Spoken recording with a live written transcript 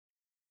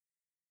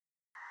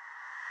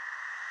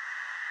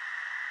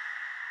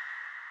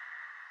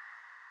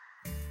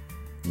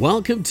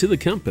Welcome to The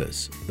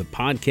Compass, the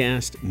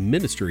podcast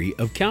ministry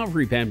of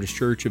Calvary Baptist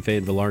Church of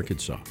Fayetteville,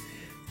 Arkansas.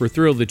 We're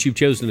thrilled that you've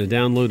chosen to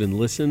download and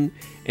listen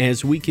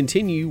as we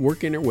continue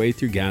working our way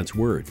through God's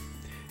Word.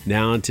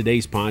 Now, on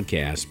today's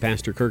podcast,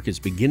 Pastor Kirk is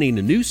beginning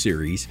a new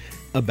series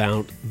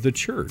about the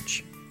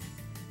church.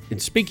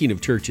 And speaking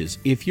of churches,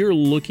 if you're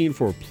looking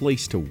for a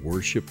place to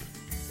worship,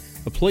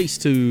 a place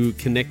to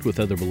connect with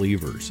other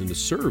believers and to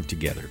serve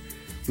together,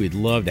 we'd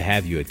love to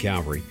have you at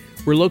Calvary.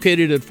 We're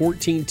located at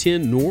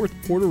 1410 North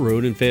Porter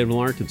Road in Fayetteville,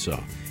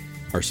 Arkansas.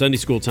 Our Sunday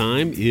school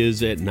time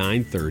is at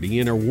 9:30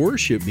 and our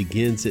worship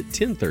begins at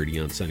 10:30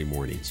 on Sunday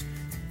mornings.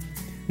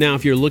 Now,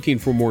 if you're looking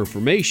for more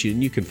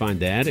information, you can find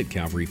that at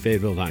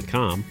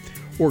calvaryfayetteville.com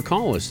or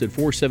call us at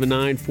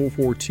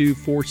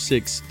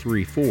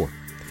 479-442-4634.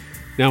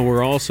 Now,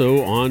 we're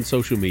also on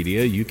social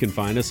media. You can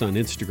find us on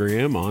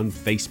Instagram, on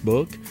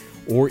Facebook,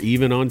 or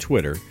even on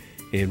Twitter,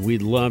 and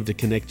we'd love to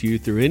connect you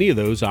through any of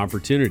those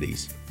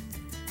opportunities.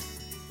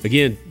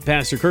 Again,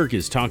 Pastor Kirk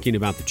is talking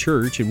about the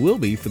church and will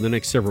be for the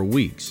next several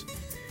weeks.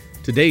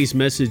 Today's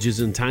message is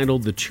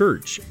entitled The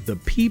Church, the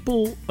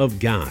People of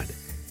God,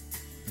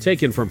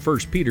 taken from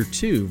 1 Peter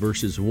 2,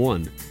 verses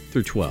 1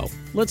 through 12.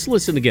 Let's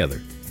listen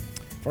together.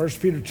 1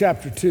 Peter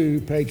chapter 2,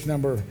 page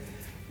number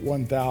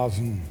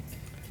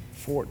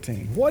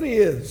 1014. What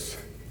is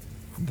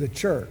the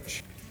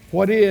church?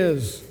 What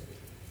is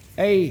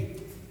a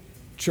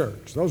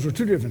church? Those are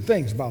two different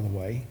things, by the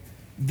way.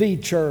 The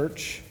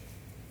church,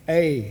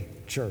 a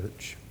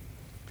church.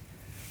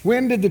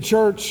 When did the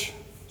church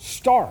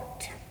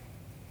start?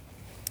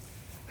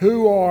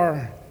 Who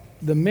are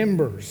the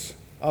members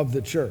of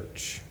the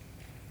church?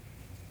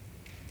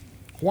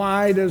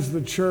 Why does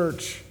the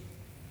church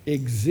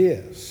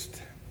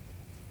exist?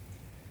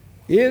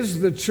 Is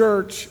the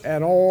church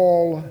at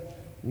all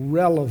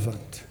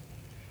relevant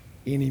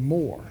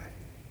anymore?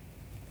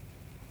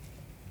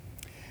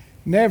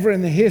 Never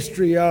in the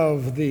history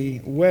of the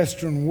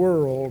Western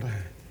world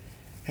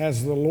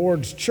has the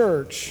Lord's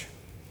church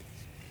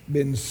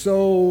been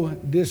so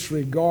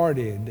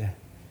disregarded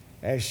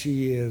as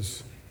she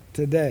is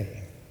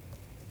today.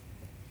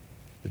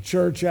 The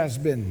church has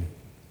been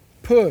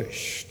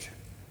pushed,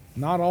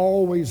 not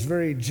always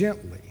very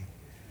gently,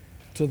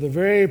 to the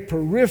very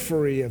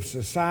periphery of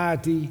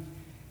society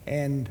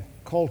and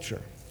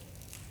culture.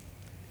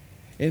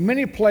 In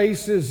many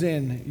places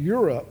in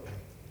Europe,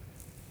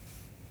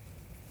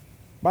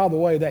 by the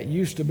way, that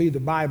used to be the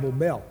Bible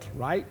Belt,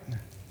 right?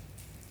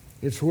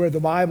 It's where the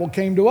Bible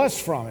came to us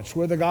from. It's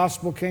where the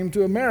gospel came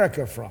to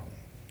America from.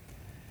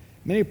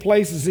 Many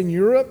places in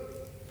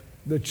Europe,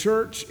 the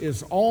church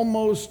is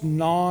almost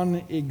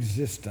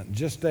non-existent,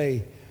 just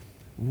a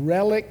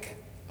relic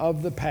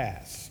of the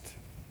past.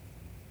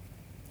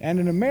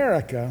 And in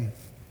America,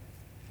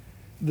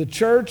 the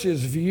church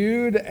is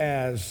viewed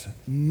as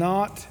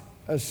not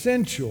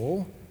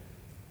essential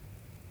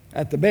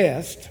at the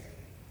best,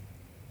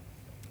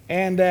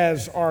 and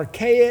as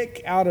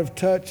archaic, out of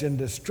touch, and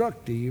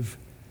destructive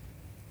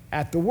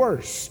at the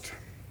worst.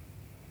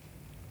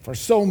 For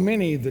so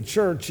many, the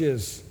church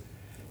is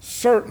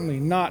certainly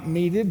not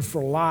needed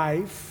for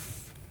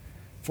life,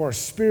 for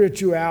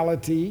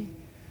spirituality,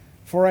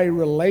 for a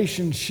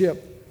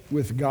relationship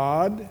with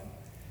God.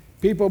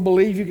 People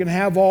believe you can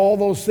have all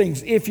those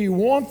things, if you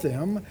want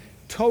them,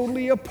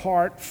 totally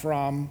apart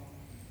from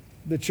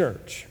the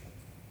church.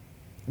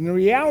 And the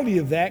reality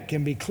of that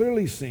can be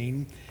clearly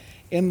seen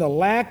in the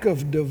lack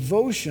of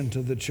devotion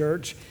to the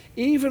church,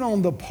 even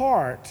on the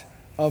part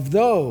of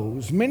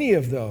those, many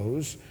of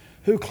those,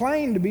 who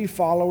claim to be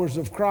followers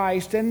of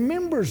Christ and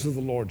members of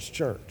the Lord's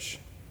church.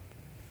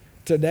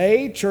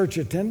 Today, church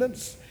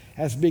attendance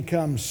has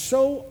become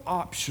so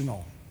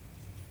optional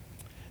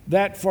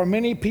that for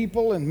many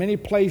people in many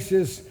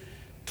places,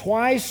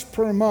 twice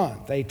per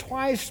month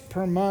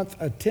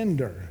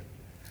attender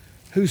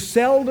who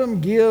seldom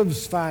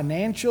gives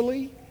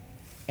financially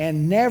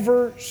and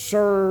never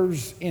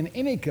serves in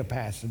any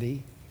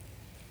capacity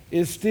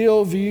is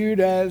still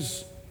viewed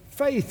as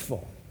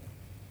faithful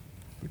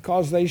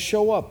because they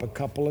show up a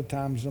couple of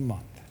times a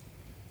month.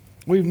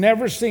 We've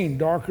never seen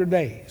darker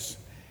days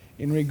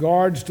in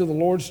regards to the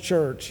Lord's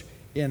church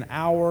in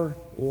our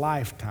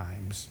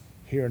lifetimes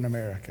here in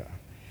America.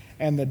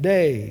 And the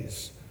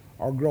days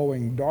are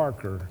growing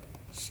darker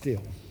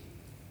still.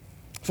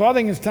 So I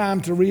think it's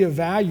time to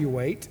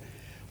reevaluate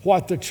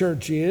what the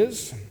church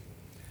is,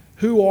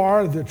 who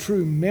are the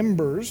true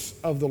members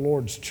of the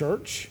Lord's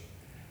church,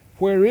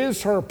 where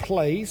is her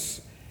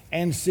place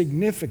and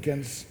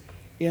significance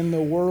in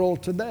the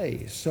world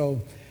today.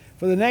 So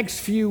for the next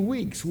few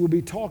weeks, we'll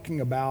be talking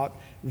about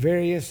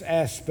various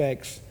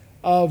aspects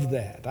of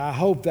that. I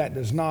hope that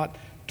does not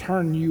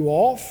turn you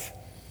off.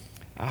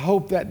 I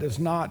hope that does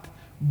not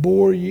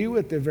bore you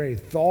at the very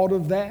thought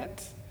of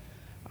that.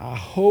 I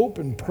hope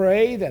and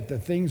pray that the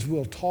things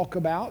we'll talk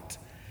about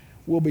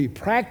will be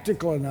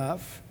practical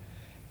enough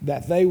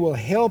that they will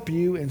help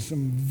you in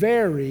some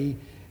very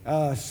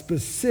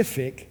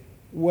specific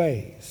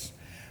ways.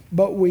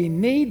 But we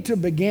need to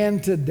begin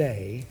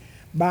today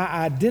by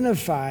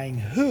identifying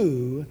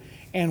who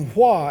and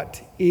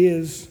what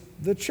is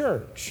the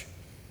church.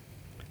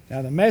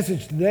 Now, the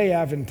message today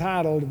I've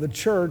entitled, The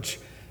Church,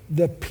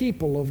 the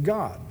People of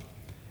God.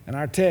 And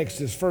our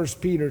text is 1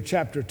 Peter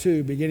chapter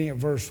 2, beginning at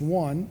verse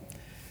 1.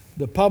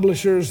 The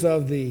publishers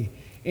of the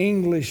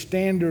English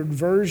Standard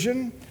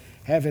Version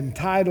have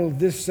entitled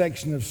this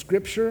section of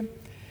Scripture,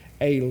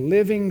 A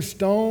Living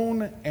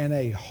Stone and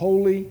a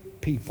Holy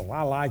People.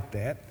 I like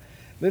that.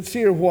 Let's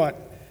hear what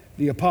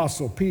the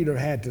Apostle Peter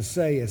had to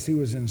say as he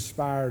was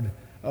inspired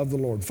of the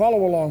Lord.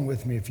 Follow along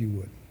with me if you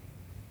would.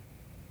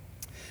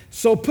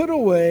 So put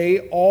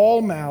away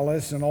all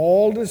malice and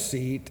all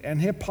deceit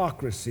and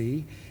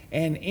hypocrisy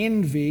and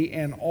envy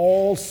and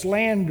all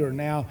slander.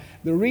 Now,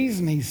 the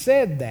reason he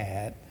said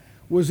that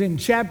was in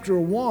chapter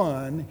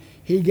 1,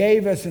 he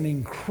gave us an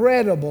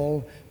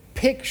incredible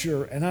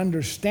picture and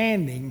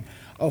understanding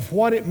of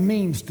what it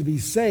means to be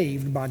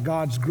saved by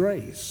God's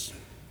grace,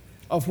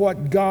 of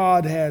what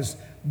God has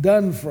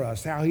done for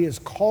us, how He has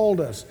called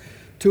us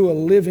to a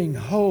living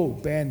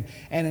hope and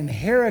an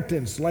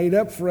inheritance laid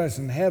up for us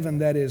in heaven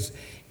that is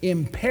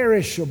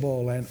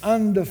imperishable and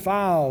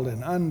undefiled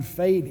and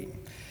unfading,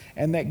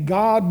 and that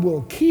God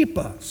will keep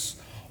us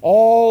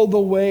all the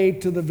way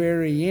to the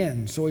very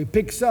end. So he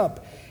picks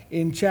up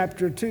in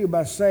chapter 2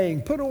 by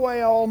saying, put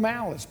away all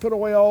malice, put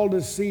away all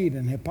deceit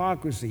and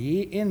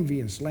hypocrisy, envy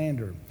and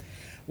slander.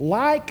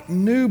 Like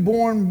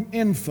newborn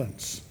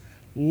infants,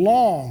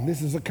 long,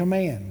 this is a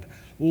command,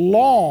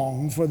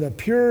 long for the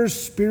pure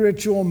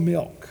spiritual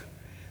milk,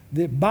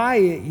 that by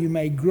it you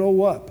may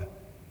grow up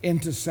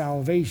into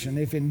salvation,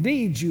 if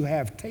indeed you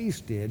have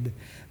tasted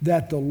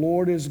that the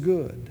Lord is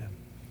good.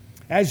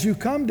 As you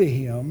come to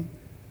Him,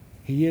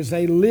 He is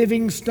a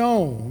living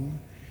stone,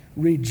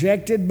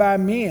 rejected by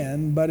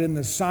men, but in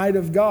the sight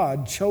of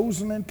God,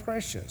 chosen and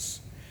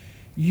precious.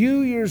 You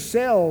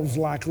yourselves,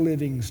 like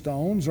living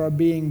stones, are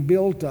being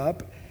built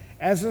up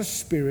as a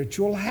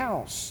spiritual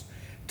house,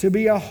 to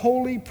be a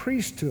holy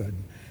priesthood,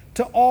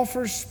 to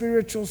offer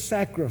spiritual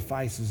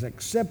sacrifices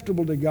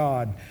acceptable to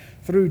God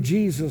through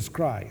Jesus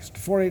Christ.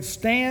 For it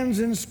stands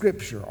in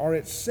Scripture, or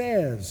it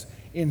says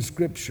in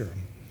Scripture,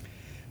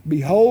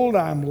 behold,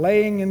 I'm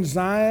laying in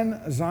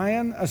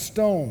Zion a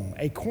stone,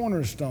 a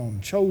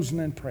cornerstone, chosen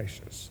and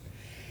precious.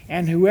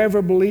 And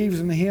whoever believes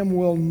in Him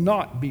will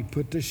not be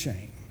put to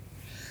shame.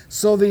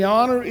 So the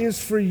honor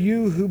is for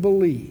you who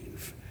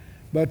believe.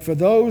 But for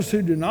those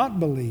who do not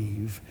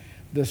believe,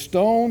 the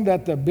stone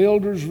that the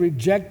builders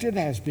rejected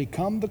has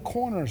become the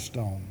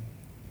cornerstone,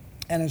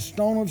 and a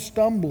stone of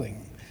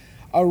stumbling,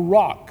 a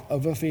rock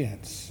of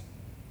offense.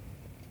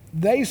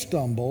 They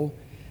stumble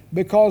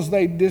because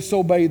they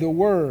disobey the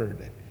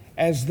word,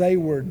 as they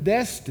were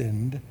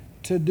destined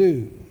to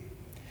do.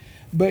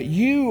 But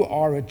you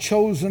are a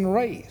chosen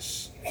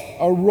race,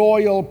 a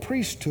royal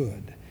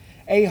priesthood,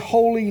 a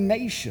holy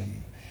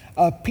nation,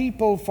 a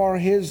people for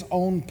His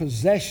own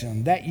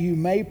possession, that you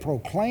may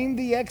proclaim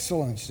the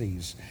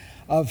excellencies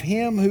of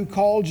Him who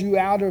called you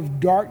out of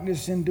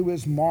darkness into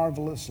His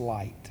marvelous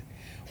light.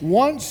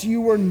 Once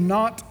you were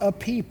not a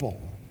people,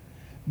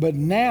 but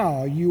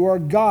now you are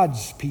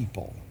God's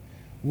people.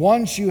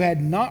 Once you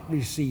had not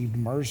received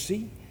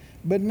mercy,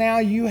 but now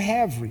you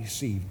have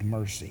received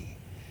mercy.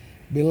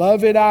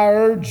 Beloved, I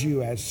urge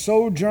you as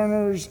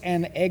sojourners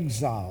and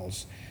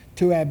exiles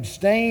to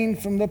abstain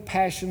from the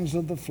passions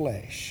of the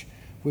flesh,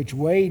 which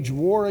wage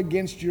war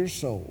against your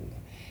soul.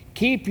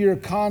 Keep your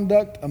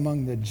conduct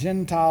among the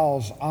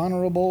Gentiles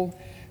honorable,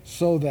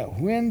 so that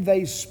when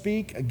they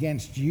speak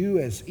against you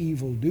as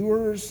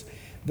evildoers,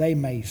 they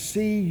may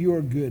see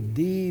your good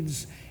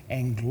deeds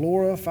and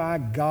glorify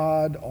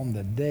God on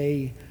the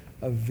day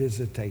of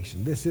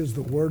visitation. This is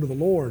the word of the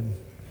Lord,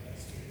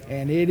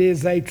 and it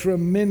is a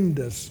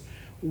tremendous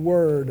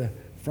word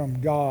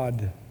from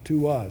God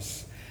to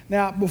us.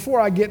 Now, before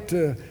I get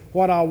to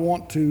what I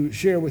want to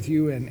share with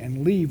you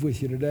and leave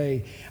with you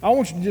today, I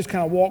want you to just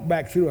kind of walk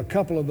back through a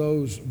couple of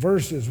those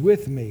verses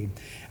with me.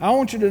 I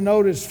want you to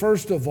notice,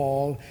 first of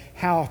all,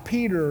 how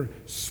Peter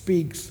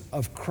speaks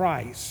of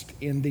Christ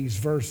in these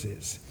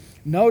verses.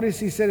 Notice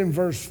he said in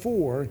verse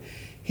 4,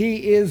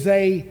 He is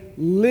a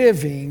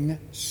living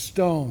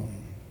stone.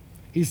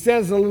 He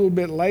says a little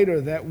bit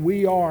later that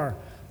we are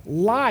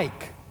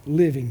like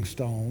living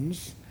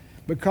stones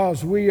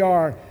because we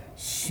are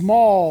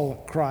small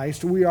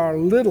Christ, we are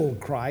little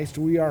Christ,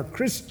 we are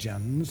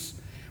Christians,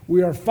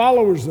 we are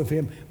followers of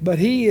Him, but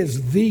He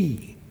is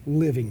the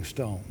living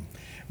stone.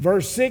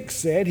 Verse 6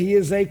 said He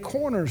is a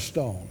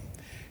cornerstone,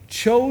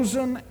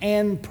 chosen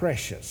and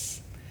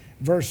precious.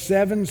 Verse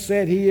 7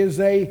 said He is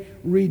a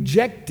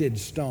rejected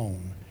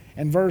stone.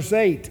 And verse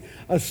 8,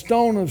 a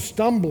stone of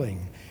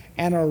stumbling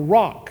and a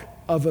rock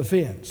of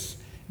offense.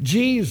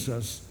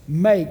 Jesus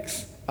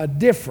makes a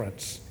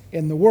difference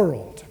in the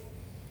world.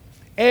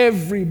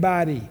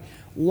 Everybody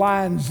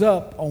lines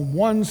up on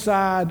one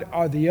side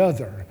or the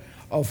other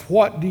of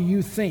what do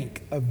you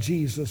think of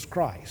Jesus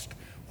Christ?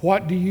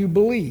 What do you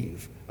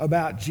believe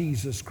about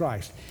Jesus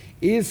Christ?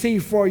 Is He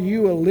for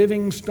you a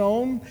living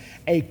stone,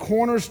 a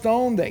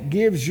cornerstone that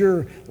gives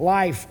your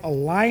life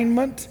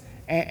alignment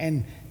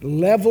and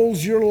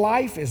levels your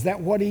life? Is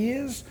that what He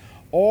is?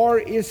 Or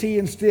is he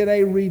instead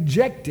a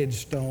rejected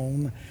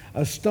stone,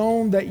 a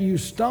stone that you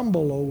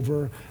stumble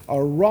over,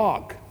 a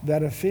rock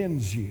that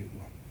offends you?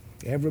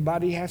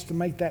 Everybody has to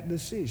make that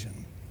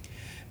decision.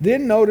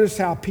 Then notice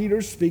how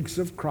Peter speaks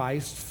of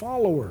Christ's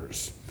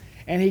followers.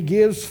 And he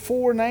gives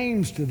 4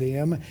 names to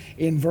them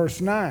in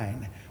verse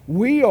 9.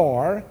 We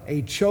are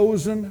a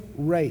chosen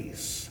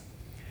race.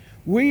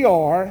 We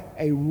are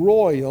a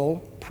royal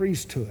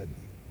priesthood.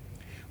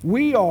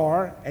 We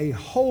are a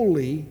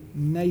holy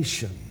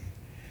nation.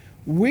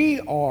 We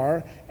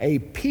are a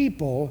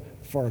people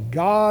for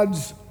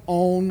God's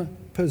own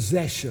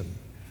possession.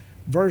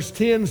 Verse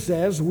 10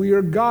 says we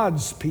are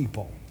God's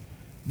people.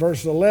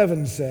 Verse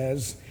 11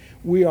 says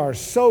we are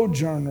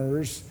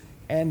sojourners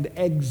and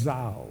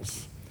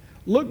exiles.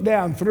 Look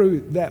down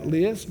through that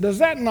list. Does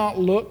that not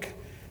look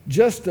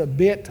just a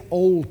bit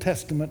Old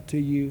Testament to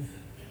you?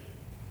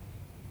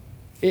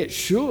 It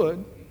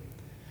should,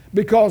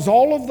 because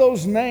all of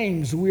those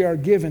names we are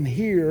given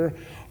here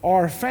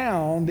are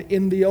found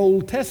in the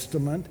Old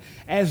Testament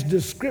as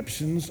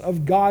descriptions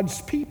of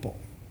God's people.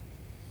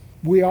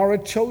 We are a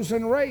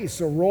chosen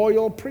race, a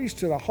royal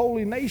priesthood, a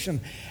holy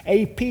nation,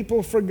 a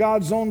people for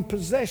God's own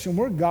possession.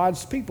 We're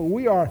God's people.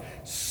 We are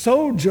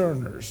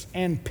sojourners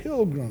and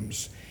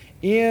pilgrims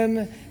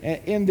in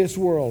this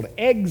world,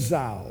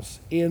 exiles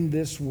in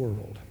this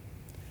world.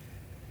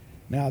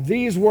 Now,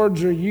 these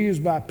words are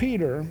used by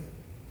Peter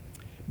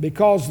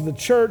because the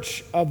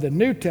church of the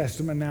New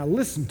Testament, now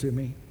listen to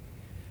me,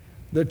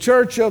 the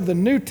church of the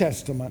New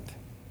Testament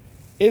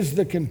is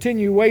the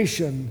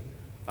continuation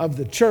of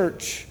the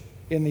church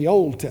in the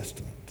Old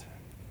Testament.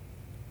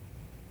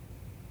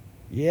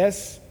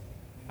 Yes,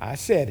 I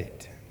said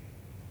it.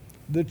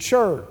 The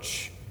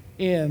church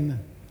in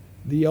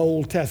the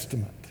Old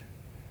Testament.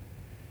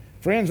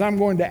 Friends, I'm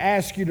going to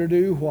ask you to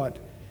do what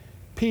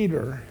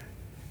Peter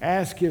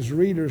asked his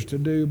readers to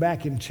do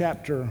back in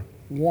chapter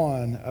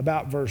 1,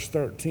 about verse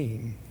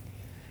 13.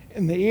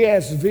 In the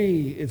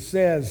ESV, it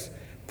says,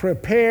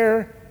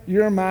 prepare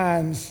your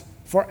minds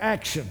for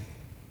action.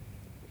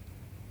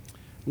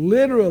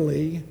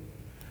 Literally,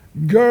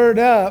 gird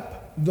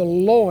up the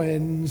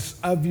loins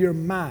of your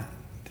mind.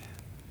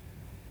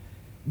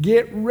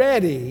 Get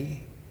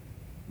ready,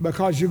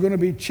 because you're going to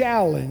be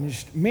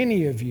challenged,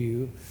 many of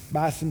you,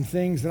 by some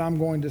things that I'm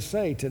going to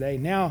say today.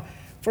 Now,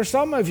 for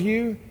some of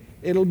you,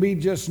 it'll be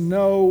just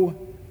no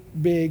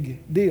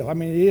big deal. I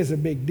mean, it is a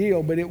big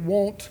deal, but it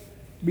won't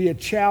be a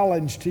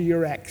challenge to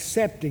your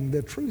accepting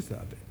the truth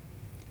of it.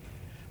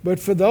 But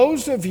for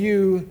those of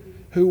you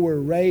who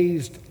were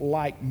raised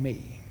like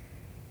me,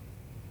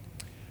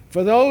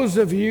 for those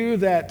of you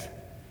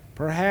that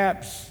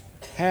perhaps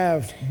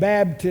have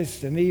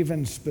Baptist and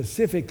even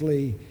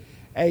specifically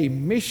a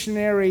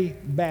missionary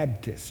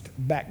Baptist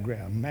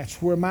background,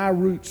 that's where my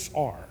roots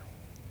are.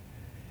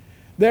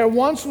 There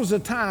once was a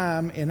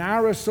time in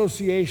our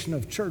association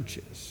of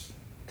churches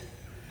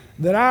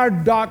that our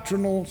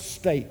doctrinal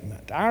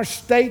statement, our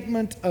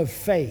statement of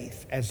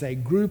faith as a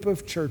group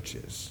of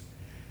churches,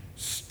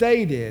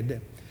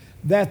 stated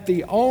that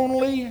the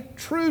only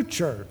true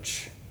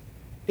church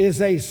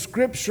is a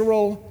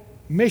scriptural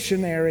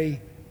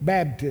missionary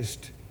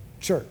Baptist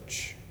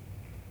church.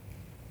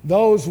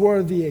 Those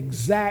were the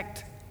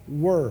exact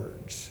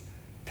words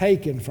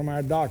taken from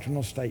our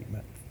doctrinal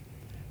statement.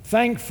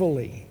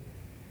 Thankfully,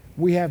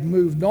 we have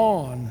moved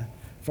on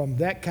from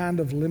that kind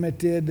of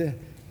limited,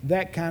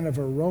 that kind of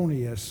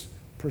erroneous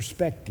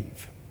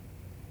perspective.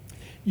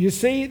 You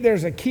see,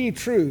 there's a key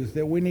truth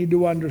that we need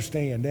to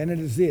understand, and it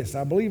is this.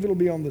 I believe it'll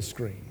be on the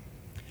screen.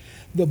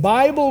 The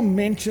Bible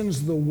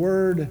mentions the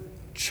word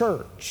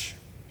church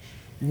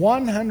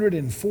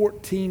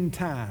 114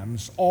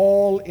 times,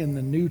 all in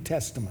the New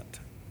Testament.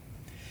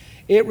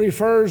 It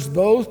refers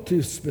both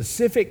to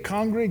specific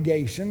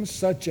congregations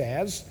such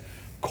as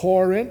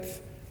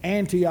Corinth,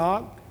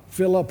 Antioch,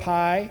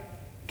 Philippi,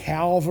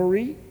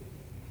 Calvary.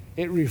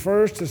 It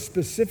refers to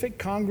specific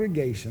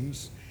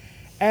congregations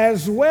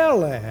as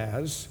well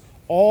as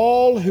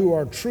all who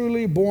are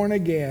truly born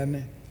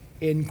again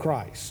in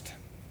Christ.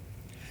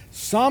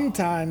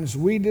 Sometimes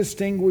we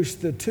distinguish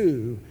the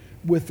two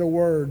with the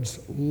words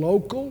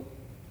local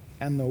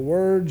and the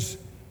words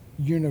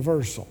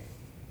universal.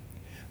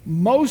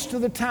 Most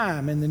of the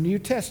time in the New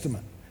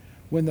Testament,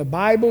 when the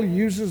Bible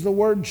uses the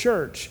word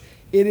church,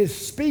 it is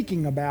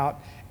speaking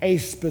about a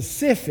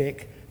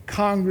specific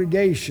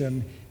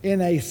congregation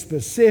in a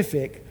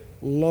specific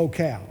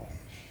locale.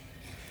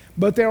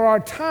 But there are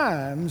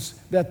times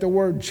that the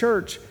word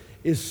church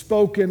is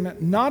spoken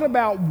not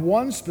about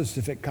one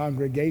specific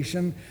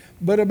congregation,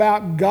 but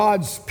about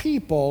God's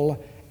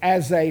people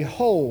as a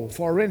whole.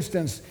 For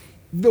instance,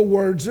 the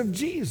words of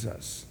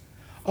Jesus.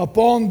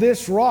 Upon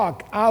this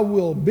rock I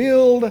will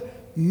build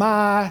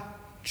my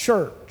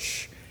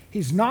church.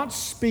 He's not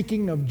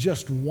speaking of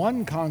just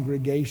one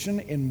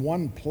congregation in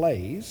one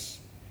place,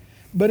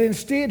 but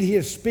instead he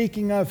is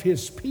speaking of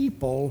his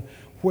people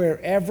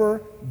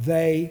wherever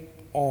they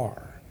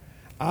are.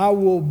 I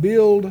will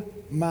build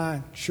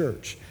my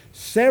church.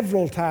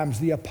 Several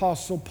times the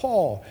Apostle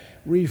Paul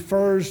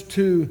refers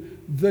to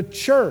the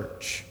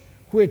church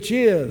which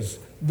is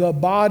the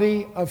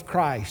body of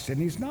Christ.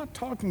 And he's not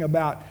talking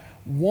about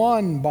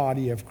one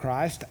body of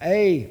Christ,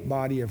 a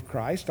body of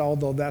Christ,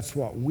 although that's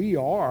what we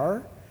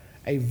are,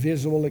 a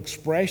visible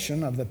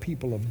expression of the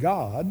people of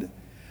God.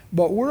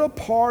 But we're a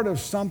part of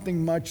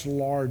something much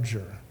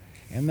larger,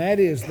 and that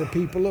is the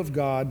people of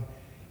God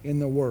in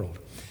the world.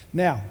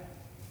 Now,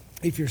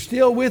 if you're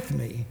still with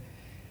me,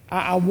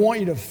 I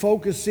want you to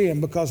focus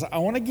in, because I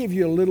want to give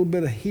you a little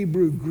bit of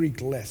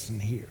Hebrew-Greek lesson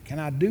here. Can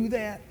I do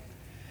that?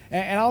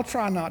 And I'll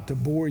try not to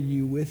bore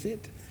you with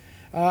it.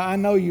 I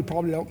know you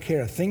probably don't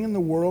care a thing in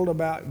the world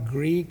about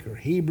Greek or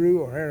Hebrew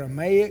or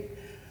Aramaic.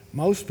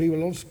 Most people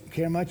don't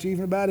care much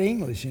even about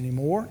English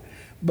anymore.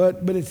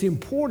 But it's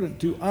important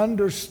to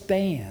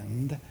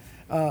understand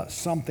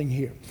something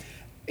here.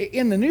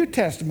 In the New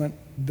Testament,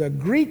 the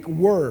Greek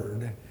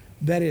word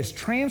that is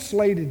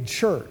translated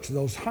church,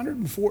 those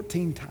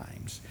 114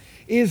 times,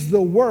 is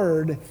the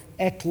word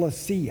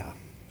ecclesia.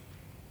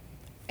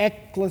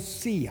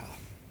 Ecclesia.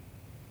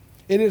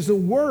 It is a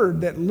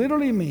word that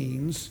literally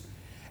means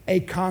a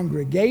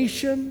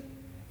congregation,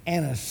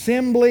 an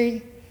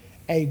assembly,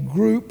 a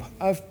group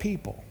of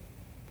people.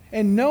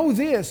 And know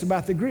this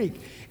about the Greek: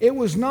 it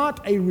was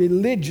not a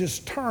religious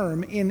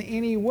term in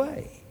any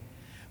way,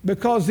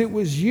 because it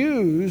was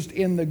used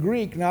in the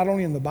Greek, not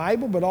only in the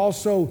Bible, but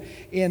also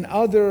in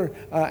other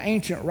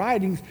ancient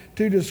writings,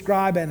 to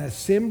describe an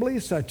assembly,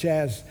 such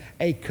as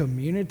a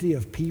community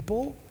of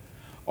people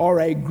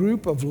or a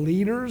group of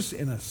leaders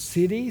in a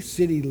city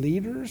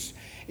leaders.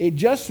 It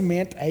just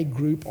meant a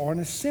group or an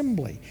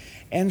assembly.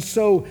 And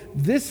so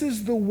this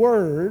is the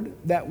word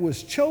that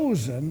was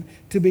chosen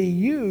to be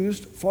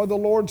used for the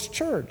Lord's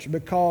church,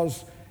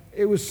 because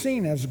it was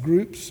seen as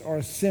groups or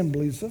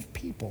assemblies of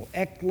people,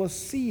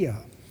 ecclesia.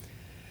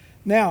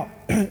 Now,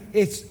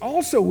 it's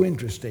also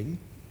interesting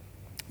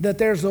that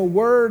there's a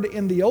word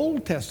in the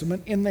Old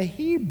Testament, in the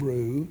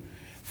Hebrew,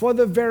 for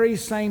the very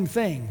same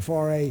thing,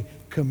 for a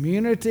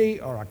community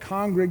or a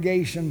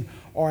congregation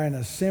or an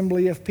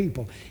assembly of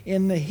people.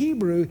 In the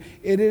Hebrew,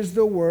 it is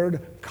the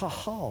word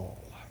kahal.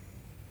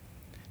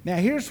 Now,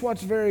 here's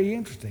what's very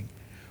interesting.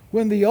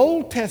 When the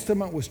Old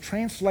Testament was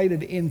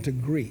translated into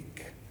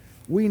Greek,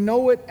 we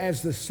know it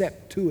as the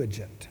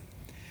Septuagint.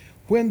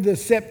 When the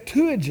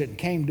Septuagint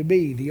came to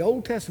be, the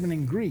Old Testament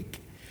in Greek,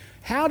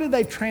 how did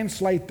they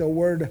translate the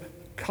word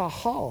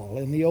kahal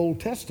in the Old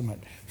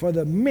Testament for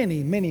the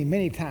many, many,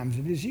 many times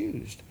it is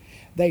used?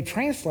 They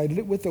translated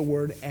it with the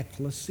word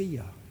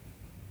ecclesia.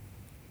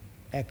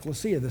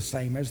 Ecclesia, the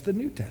same as the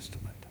New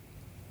Testament.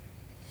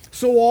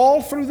 So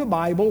all through the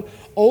Bible,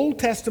 Old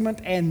Testament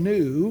and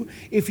New,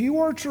 if you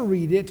were to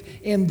read it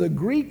in the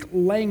Greek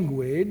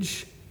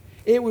language,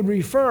 it would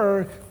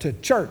refer to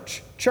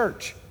church,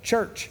 church,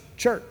 church,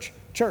 church,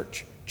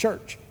 church,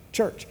 church,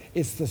 church.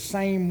 It's the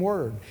same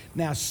word.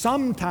 Now,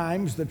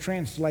 sometimes the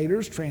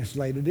translators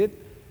translated it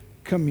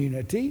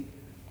community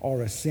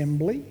or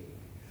assembly,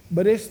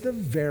 but it's the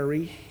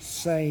very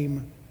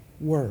same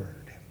word.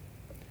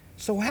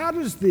 So how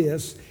does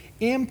this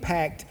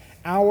impact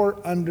our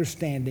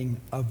understanding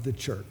of the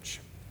church?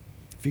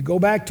 If you go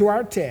back to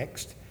our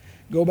text,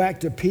 go back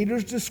to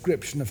Peter's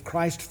description of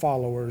Christ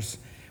followers,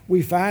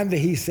 we find that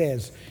he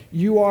says,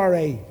 you are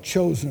a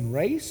chosen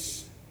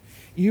race,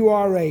 you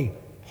are a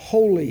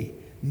holy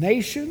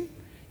nation,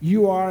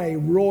 you are a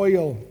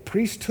royal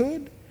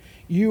priesthood,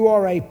 you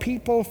are a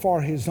people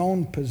for his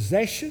own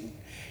possession,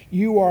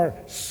 you are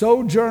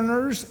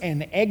sojourners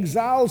and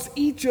exiles.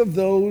 Each of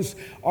those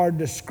are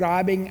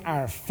describing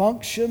our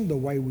function, the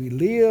way we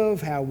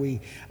live, how we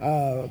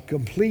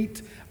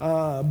complete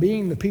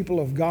being the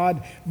people of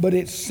God. But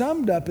it's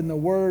summed up in the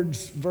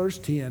words, verse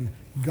 10,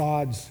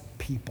 God's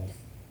people.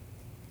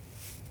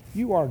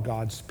 You are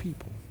God's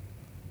people.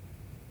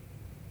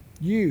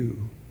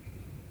 You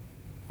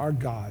are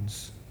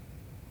God's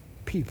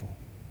people.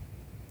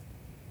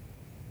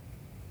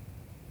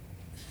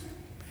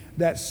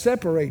 That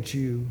separates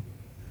you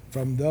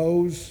from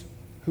those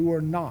who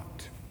are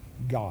not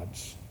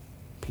God's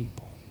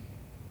people.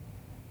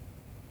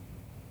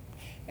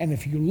 And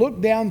if you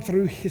look down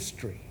through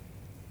history,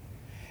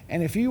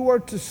 and if you were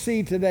to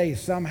see today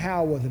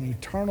somehow with an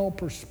eternal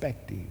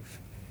perspective,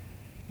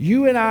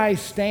 you and I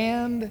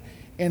stand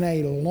in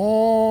a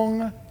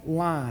long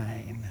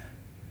line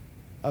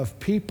of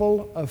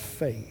people of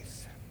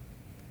faith,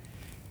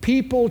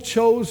 people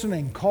chosen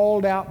and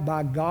called out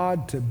by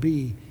God to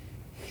be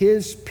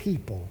his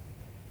people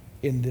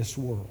in this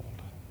world.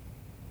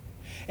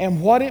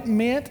 And what it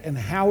meant and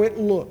how it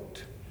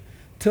looked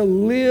to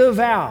live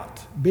out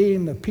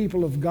being the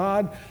people of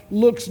God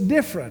looks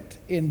different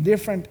in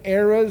different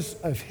eras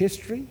of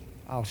history.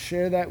 I'll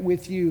share that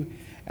with you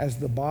as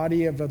the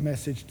body of a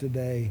message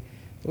today.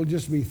 It'll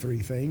just be 3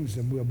 things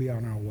and we'll be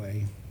on our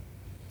way.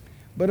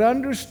 But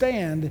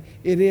understand,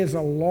 it is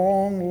a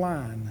long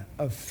line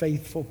of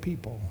faithful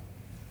people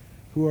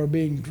who are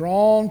being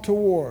drawn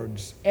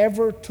towards,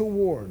 ever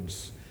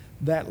towards,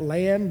 that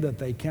land that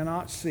they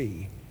cannot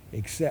see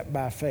except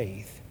by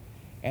faith.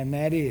 And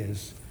that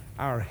is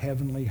our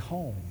heavenly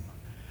home,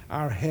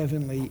 our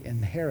heavenly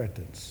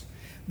inheritance.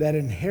 That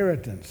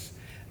inheritance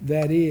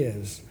that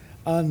is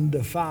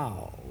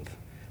undefiled,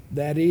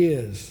 that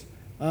is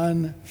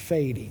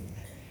unfading,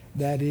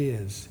 that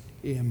is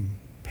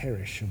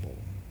imperishable.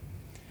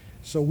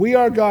 So we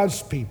are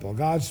God's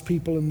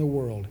people in the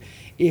world.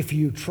 If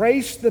you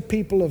trace the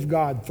people of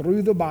God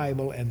through the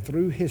Bible and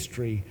through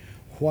history,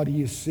 what do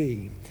you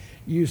see?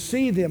 You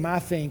see them, I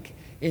think,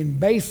 in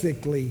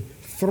basically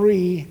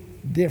three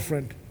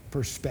different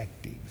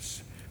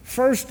perspectives.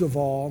 First of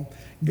all,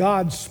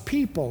 God's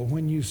people,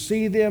 when you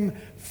see them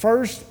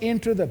first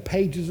enter the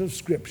pages of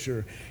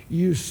Scripture,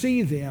 you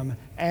see them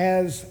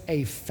as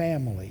a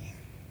family.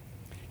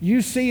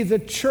 You see the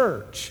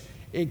church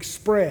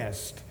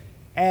expressed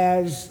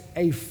as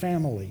a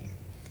family.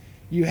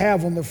 You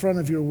have on the front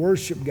of your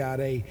worship guide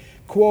a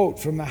quote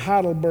from the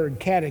Heidelberg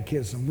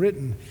Catechism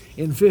written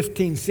in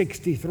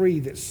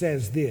 1563 that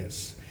says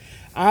this: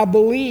 I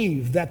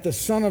believe that the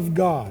Son of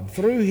God,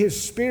 through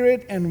His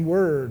Spirit and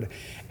Word,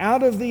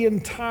 out of the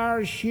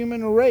entire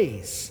human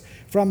race,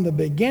 from the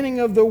beginning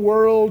of the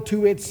world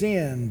to its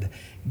end,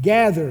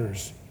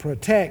 gathers,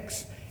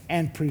 protects,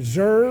 and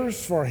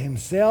preserves for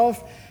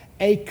Himself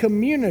a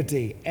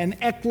community, an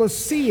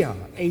ecclesia,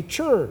 a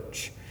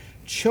church,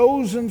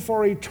 chosen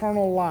for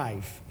eternal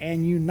life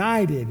and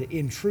united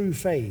in true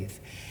faith.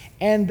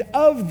 And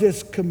of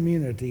this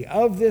community,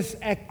 of this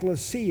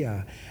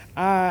ecclesia,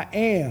 I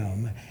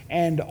am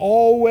and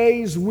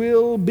always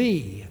will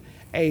be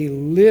a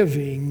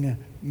living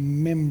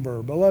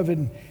member.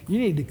 Beloved, you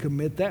need to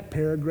commit that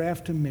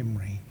paragraph to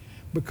memory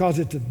because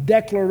it's a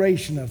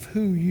declaration of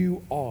who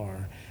you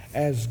are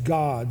as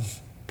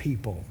God's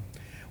people.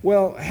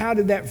 Well, how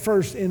did that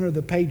first enter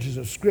the pages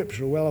of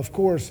Scripture? Well, of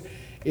course,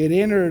 it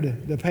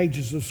entered the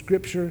pages of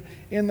Scripture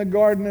in the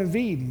Garden of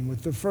Eden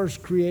with the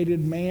first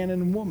created man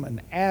and woman,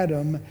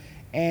 Adam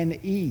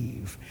and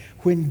Eve.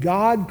 When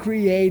God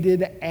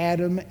created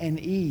Adam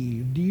and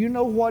Eve, do you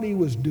know what He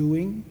was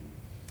doing?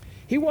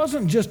 He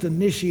wasn't just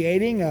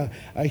initiating a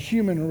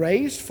human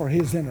race for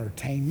His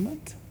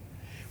entertainment.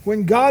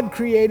 When God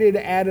created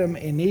Adam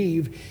and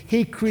Eve,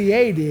 He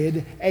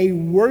created a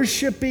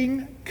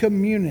worshiping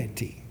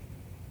community.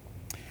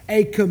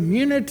 A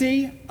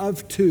community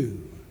of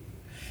two,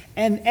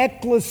 an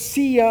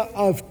ecclesia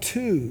of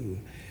two,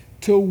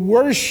 to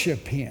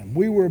worship Him.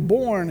 We were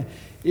born,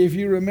 if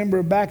you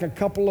remember back a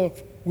couple of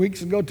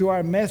weeks ago to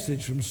our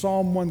message from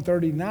Psalm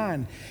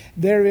 139,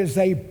 there is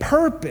a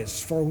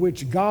purpose for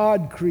which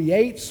God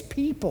creates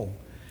people.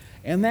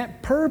 And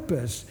that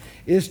purpose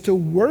is to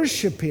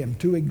worship Him,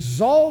 to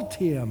exalt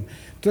Him,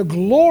 to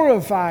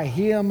glorify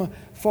Him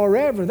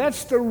forever.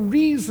 That's the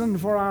reason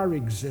for our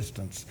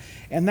existence.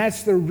 And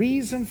that's the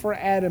reason for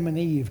Adam and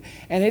Eve.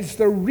 And it's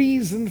the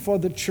reason for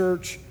the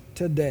church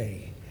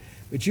today.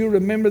 But you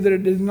remember that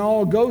it didn't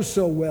all go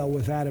so well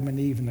with Adam and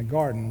Eve in the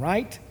garden,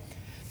 right?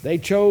 They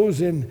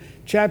chose in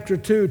chapter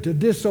 2 to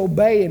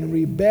disobey and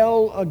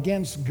rebel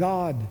against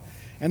God.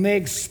 And they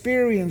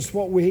experienced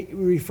what we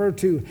refer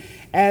to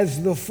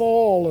as the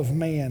fall of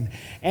man.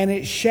 And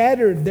it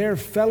shattered their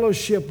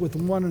fellowship with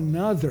one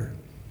another.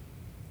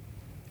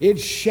 It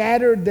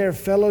shattered their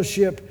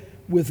fellowship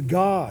with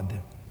God.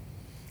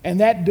 And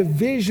that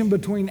division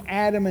between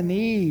Adam and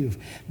Eve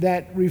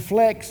that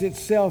reflects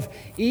itself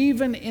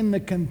even in the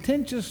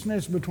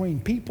contentiousness between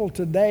people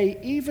today,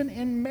 even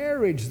in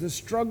marriage, the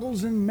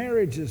struggles in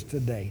marriages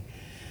today.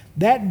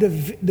 That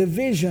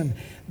division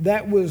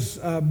that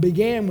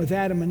began with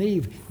Adam and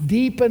Eve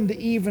deepened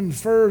even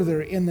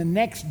further in the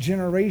next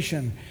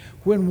generation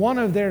when one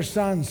of their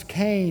sons,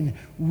 Cain,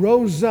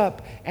 rose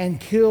up and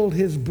killed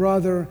his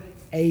brother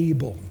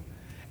Abel.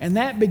 And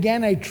that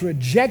began a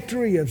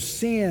trajectory of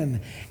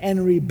sin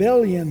and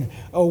rebellion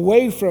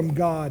away from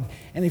God.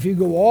 And if you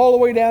go all the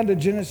way down to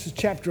Genesis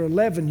chapter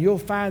 11, you'll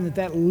find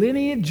that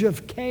lineage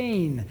of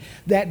Cain,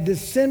 that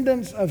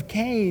descendants of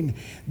Cain,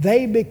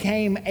 they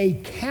became a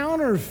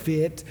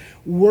counterfeit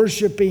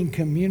worshiping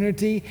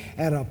community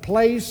at a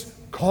place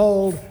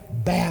called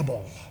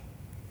Babel,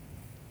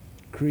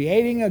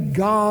 creating a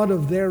god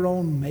of their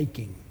own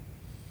making,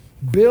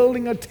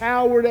 building a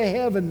tower to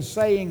heaven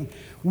saying,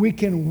 we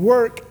can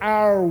work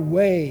our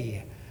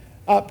way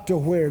up to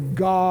where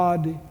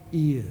God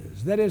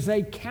is. That is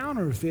a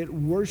counterfeit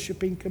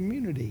worshiping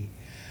community.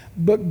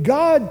 But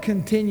God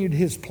continued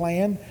His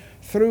plan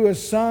through a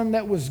son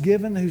that was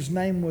given whose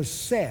name was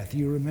Seth.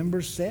 You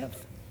remember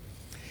Seth?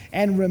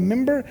 And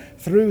remember,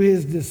 through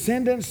his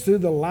descendants, through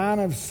the line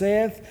of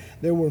Seth,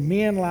 there were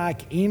men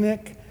like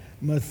Enoch,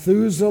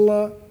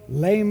 Methuselah,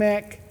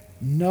 Lamech,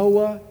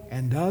 Noah,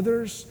 and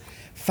others.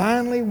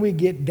 Finally, we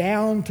get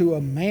down to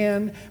a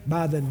man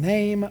by the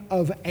name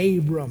of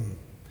Abram,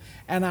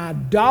 an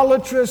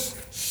idolatrous,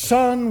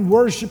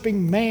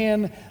 sun-worshiping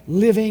man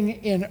living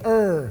in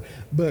Ur.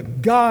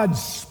 But God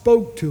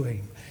spoke to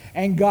him,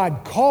 and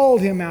God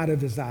called him out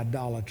of his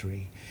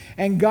idolatry.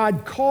 And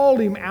God called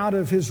him out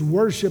of his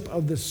worship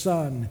of the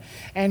sun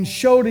and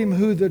showed him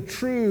who the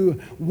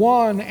true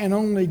one and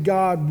only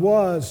God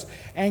was.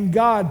 And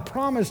God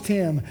promised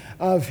him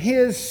of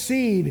his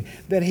seed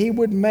that he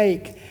would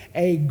make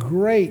a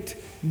great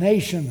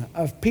nation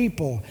of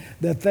people,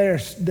 that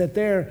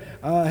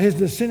his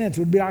descendants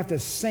would be like the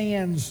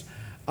sands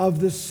of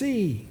the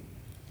sea.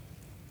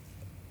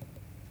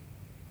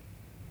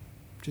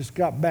 Just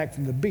got back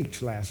from the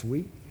beach last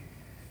week.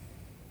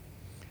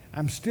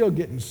 I'm still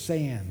getting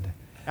sand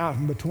out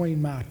from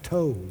between my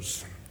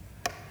toes.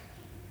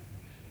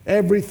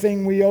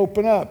 Everything we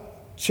open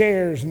up,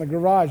 chairs in the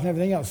garage and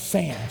everything else,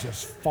 sand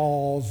just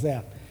falls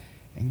out.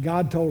 And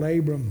God told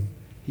Abram,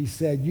 he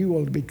said, you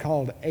will be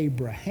called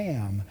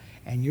Abraham,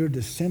 and your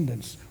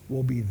descendants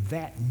will be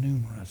that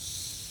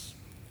numerous.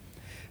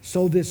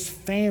 So this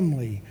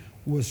family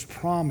was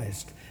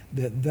promised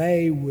that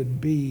they would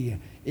be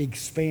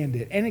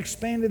expanded. And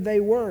expanded they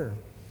were.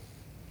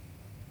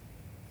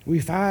 We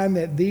find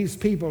that these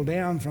people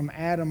down from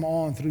Adam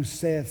on through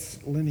Seth's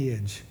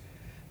lineage,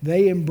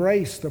 they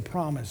embraced the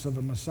promise of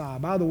a Messiah.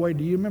 By the way,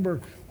 do you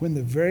remember when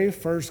the very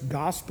first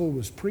gospel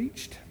was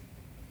preached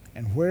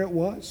and where it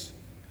was?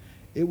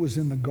 It was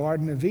in the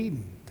Garden of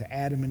Eden to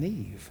Adam and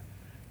Eve.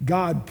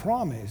 God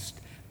promised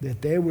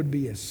that there would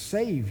be a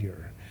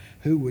Savior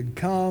who would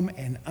come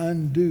and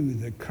undo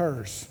the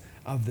curse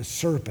of the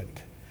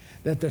serpent.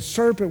 That the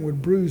serpent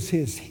would bruise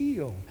his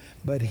heel,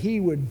 but he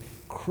would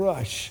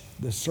crush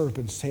the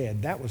serpent's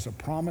head. That was a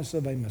promise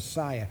of a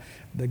Messiah.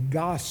 The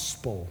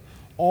gospel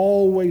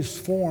always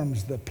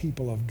forms the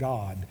people of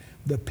God.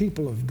 The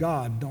people of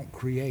God don't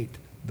create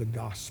the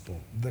gospel.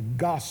 The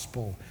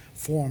gospel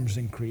forms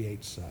and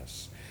creates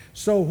us.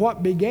 So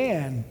what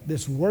began,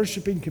 this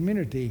worshiping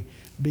community,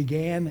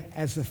 began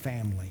as a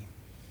family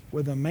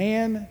with a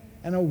man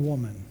and a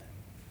woman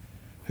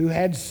who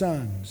had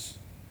sons,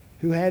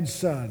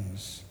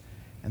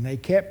 and they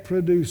kept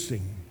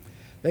producing.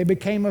 They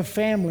became a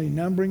family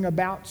numbering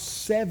about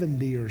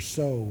 70 or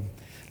so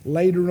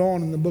later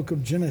on in the book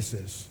of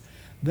Genesis.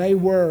 They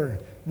were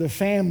the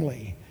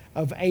family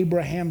of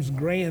Abraham's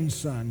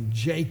grandson,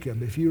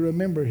 Jacob. If you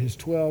remember his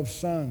 12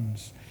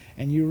 sons,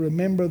 and you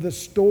remember the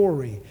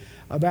story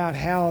about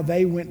how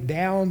they went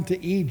down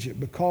to Egypt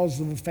because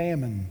of the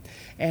famine.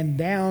 And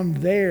down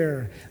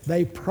there,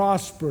 they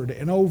prospered.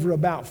 And over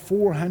about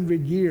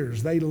 400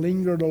 years, they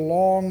lingered a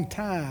long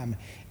time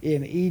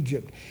in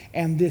Egypt.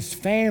 And this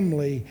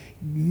family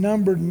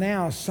numbered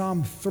now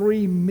some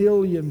 3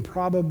 million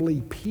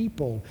probably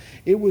people.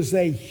 It was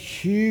a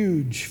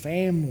huge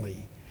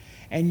family.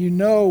 And you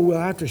know, we'll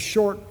have to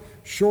short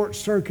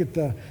circuit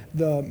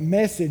the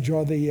message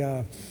or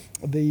the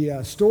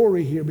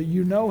story here, but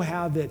you know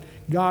how that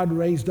God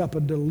raised up a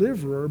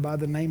deliverer by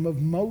the name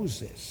of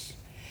Moses,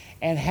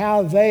 and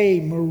how they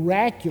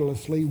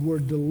miraculously were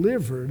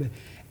delivered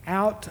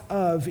out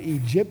of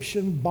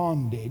Egyptian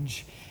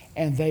bondage,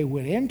 and they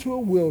went into a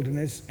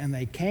wilderness, and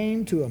they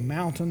came to a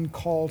mountain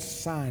called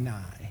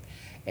Sinai.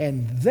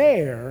 And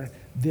there,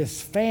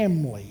 this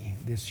family,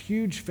 this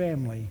huge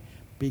family,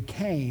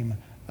 became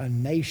a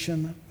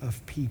nation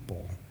of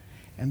people.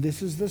 And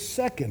this is the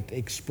second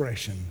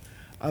expression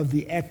of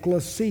the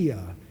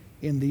ecclesia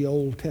in the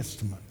Old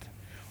Testament.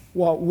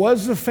 What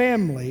was a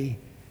family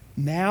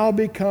now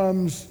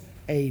becomes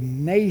a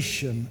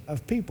nation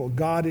of people.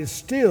 God is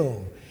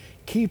still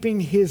keeping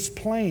his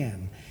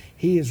plan.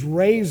 He is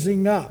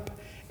raising up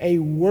a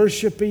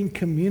worshiping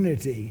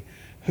community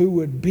who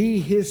would be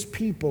his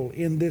people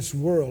in this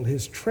world,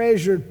 his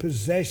treasured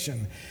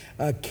possession,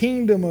 a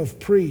kingdom of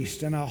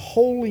priests and a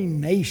holy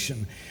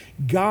nation.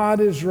 God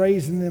is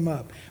raising them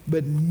up.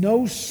 But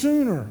no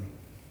sooner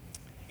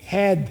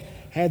had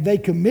they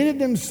committed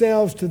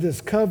themselves to this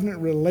covenant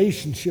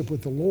relationship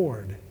with the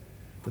Lord,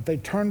 but they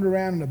turned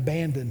around and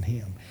abandoned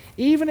him.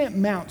 Even at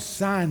Mount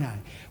Sinai,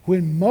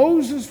 when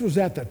Moses was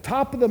at the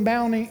top of the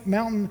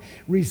mountain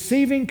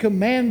receiving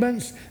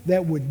commandments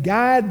that would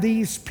guide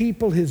these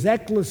people, his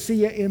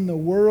ecclesia in the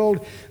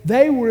world,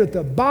 they were at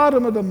the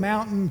bottom of the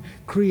mountain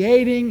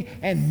creating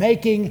and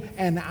making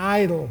an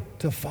idol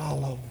to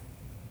follow.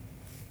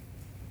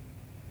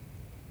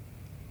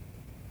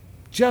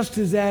 Just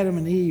as Adam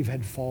and Eve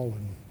had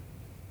fallen,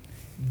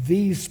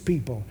 these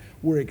people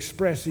were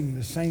expressing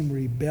the same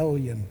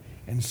rebellion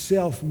and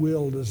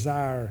self-will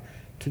desire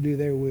to do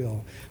their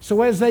will.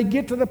 So as they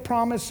get to the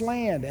promised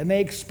land and they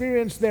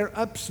experience their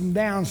ups and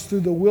downs through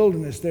the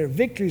wilderness, their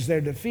victories,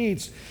 their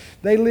defeats,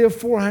 they lived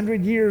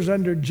 400 years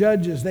under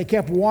judges. They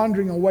kept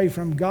wandering away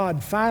from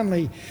God.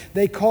 Finally,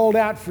 they called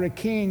out for a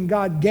king.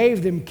 God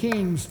gave them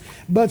kings,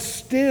 but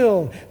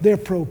still their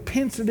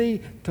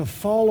propensity to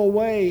fall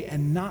away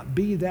and not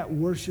be that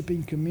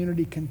worshiping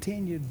community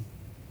continued.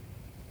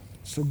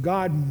 So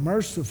God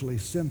mercifully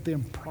sent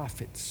them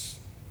prophets.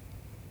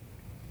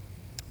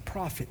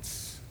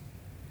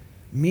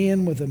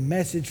 Men with a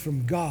message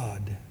from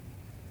God,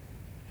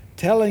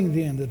 telling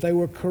them that they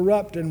were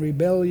corrupt and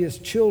rebellious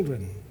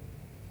children,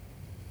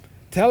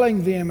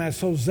 telling them, as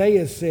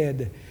Hosea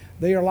said,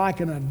 they are like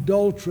an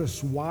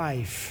adulterous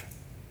wife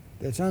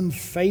that's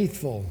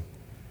unfaithful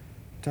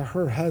to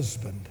her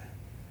husband.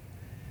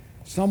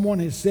 Someone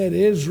has said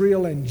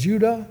Israel and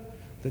Judah,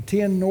 the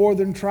 10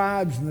 northern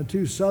tribes and the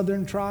 2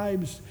 southern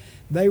tribes,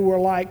 they were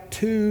like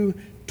 2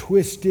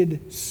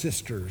 twisted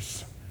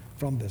sisters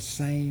from the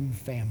same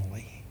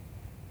family.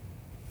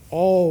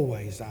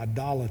 Always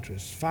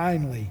idolatrous.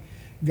 Finally,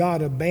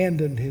 God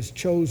abandoned his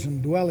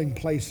chosen dwelling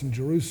place in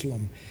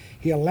Jerusalem.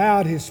 He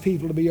allowed his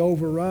people to be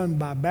overrun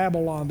by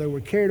Babylon. They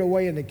were carried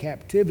away into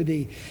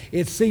captivity.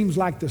 It seems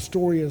like the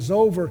story is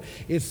over.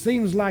 It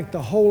seems like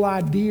the whole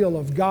ideal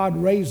of God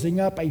raising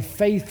up a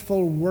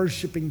faithful,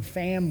 worshiping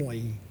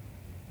family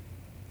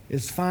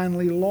is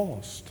finally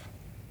lost.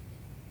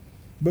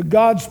 But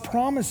God's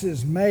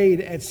promises made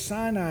at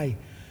Sinai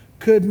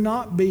could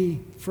not be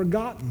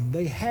forgotten.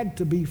 They had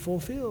to be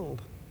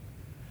fulfilled.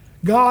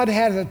 God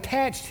had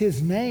attached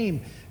his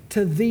name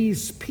to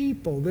these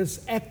people,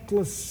 this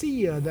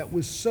ecclesia that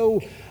was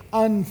so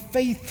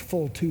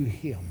unfaithful to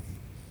him.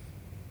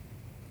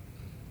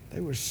 They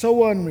were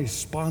so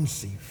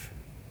unresponsive.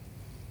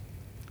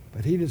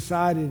 But he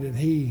decided, and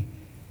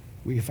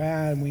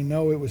we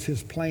know it was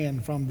his plan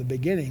from the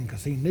beginning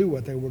because he knew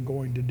what they were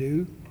going to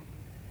do.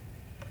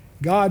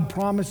 God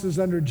promises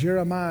under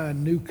Jeremiah a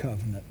new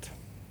covenant.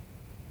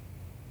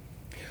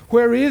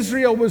 Where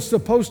Israel was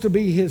supposed to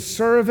be his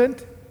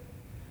servant,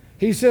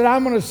 he said,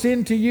 I'm going to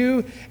send to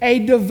you a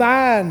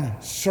divine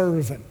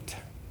servant,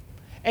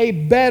 a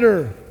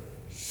better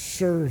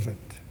servant.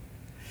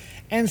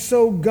 And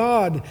so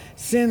God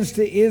sends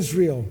to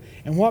Israel,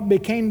 and what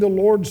became the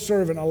Lord's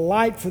servant, a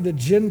light for the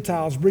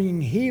Gentiles,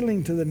 bringing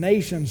healing to the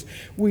nations.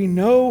 We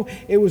know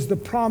it was the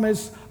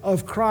promise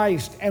of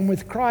Christ. And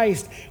with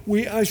Christ,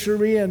 we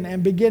usher in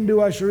and begin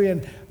to usher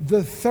in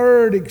the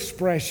third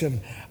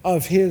expression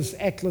of his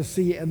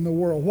ecclesia in the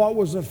world. What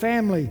was a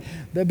family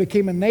that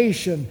became a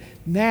nation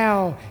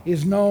now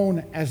is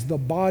known as the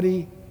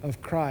body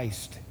of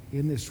Christ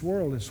in this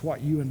world. It's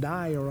what you and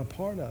I are a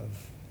part of.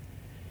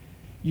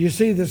 You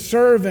see, the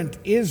servant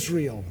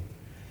Israel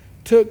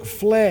took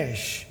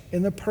flesh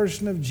in the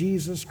person of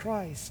Jesus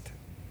Christ.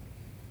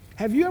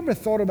 Have you ever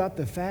thought about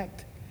the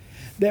fact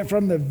that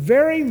from the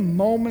very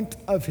moment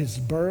of his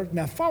birth,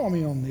 now follow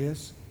me on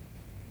this,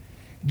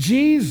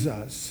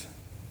 Jesus,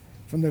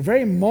 from the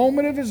very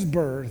moment of his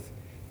birth,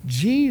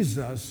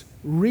 Jesus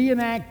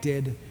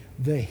reenacted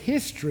the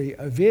history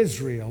of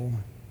Israel,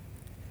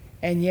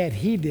 and yet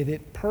he did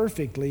it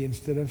perfectly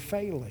instead of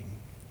failing.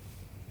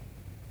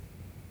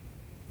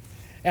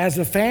 As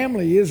a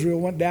family, Israel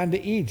went down to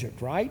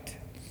Egypt, right?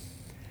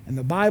 And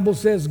the Bible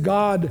says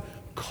God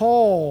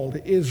called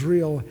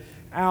Israel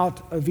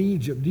out of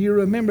Egypt. Do you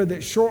remember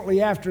that shortly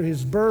after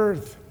his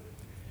birth,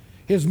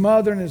 his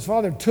mother and his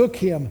father took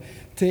him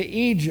to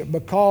Egypt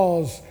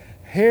because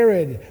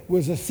Herod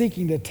was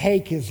seeking to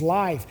take his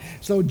life.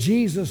 So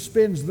Jesus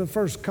spends the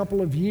first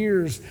couple of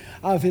years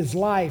of his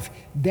life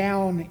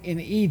down in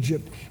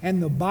Egypt.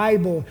 And the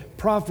Bible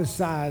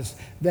prophesies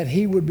that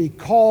he would be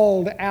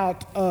called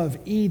out of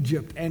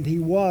Egypt. And he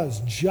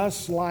was,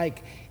 just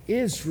like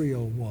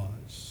Israel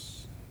was.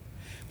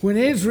 When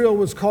Israel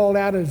was called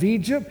out of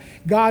Egypt,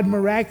 God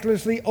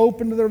miraculously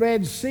opened the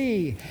Red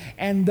Sea,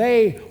 and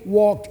they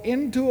walked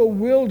into a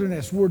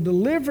wilderness, were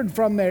delivered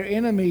from their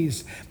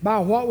enemies by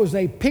what was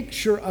a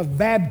picture of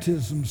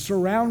baptism,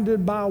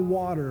 surrounded by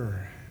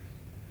water.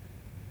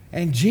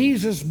 And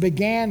Jesus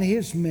began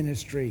his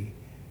ministry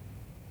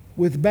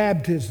with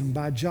baptism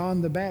by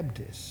John the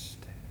Baptist.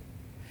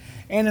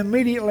 And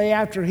immediately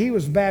after he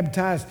was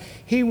baptized,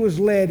 he was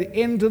led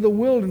into the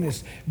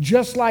wilderness,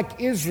 just like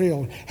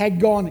Israel had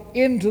gone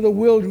into the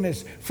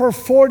wilderness. For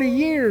 40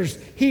 years,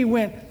 he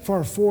went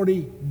for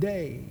 40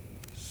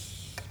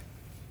 days.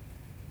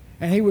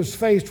 And he was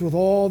faced with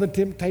all the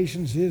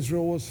temptations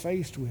Israel was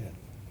faced with.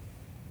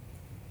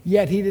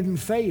 Yet he didn't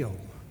fail.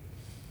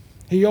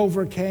 He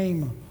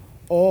overcame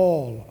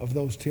all of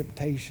those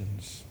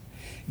temptations.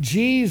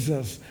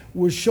 Jesus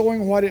was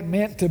showing what it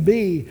meant to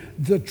be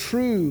the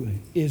true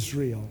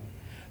Israel,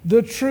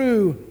 the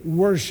true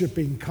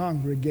worshiping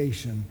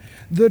congregation,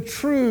 the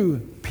true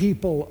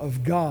people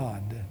of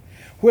God.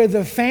 Where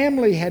the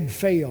family had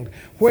failed,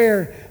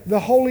 where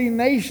the holy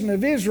nation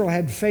of Israel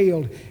had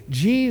failed,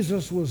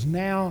 Jesus was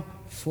now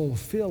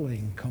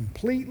fulfilling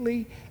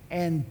completely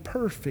and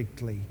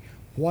perfectly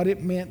what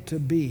it meant to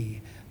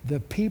be the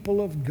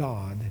people of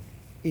God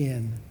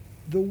in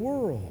the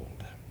world.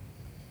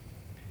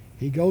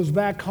 He goes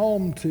back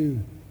home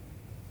to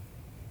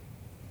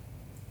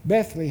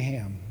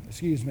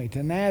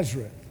to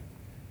Nazareth.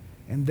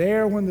 And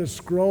there, when the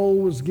scroll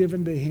was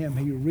given to him,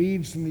 he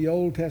reads from the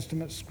Old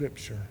Testament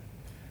scripture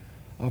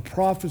a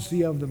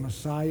prophecy of the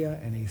Messiah,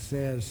 and he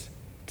says,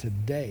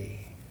 today,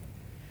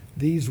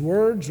 these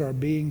words are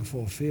being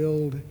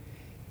fulfilled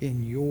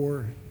in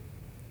your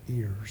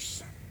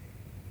ears.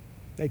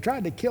 They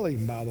tried to kill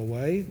him, by the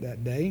way,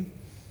 that day.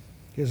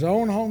 His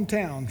own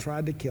hometown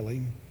tried to kill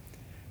him.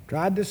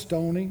 Tried to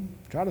stone him,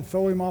 tried to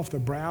throw him off the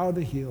brow of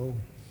the hill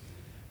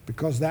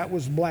because that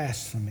was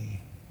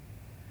blasphemy.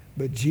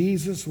 But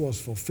Jesus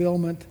was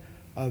fulfillment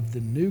of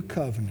the new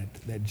covenant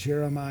that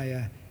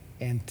Jeremiah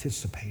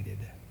anticipated.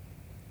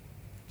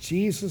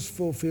 Jesus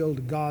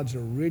fulfilled God's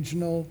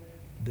original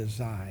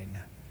design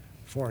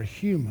for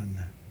human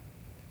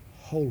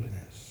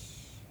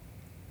holiness.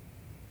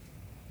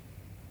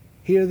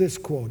 Hear this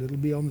quote. It'll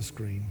be on the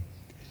screen.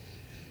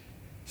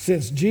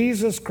 Since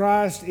Jesus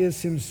Christ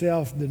is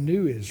himself the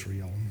new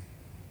Israel,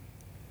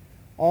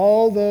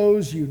 all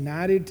those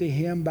united to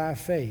him by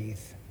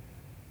faith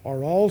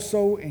are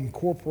also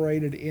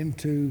incorporated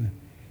into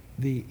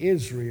the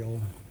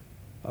Israel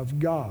of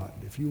God.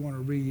 If you want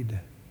to read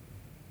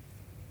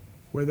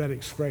where that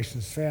expression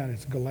is found,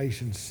 it's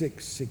Galatians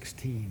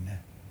 6:16.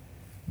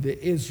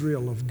 The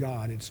Israel of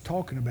God. It's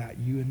talking about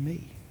you and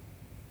me.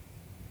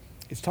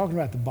 It's talking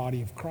about the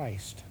body of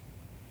Christ.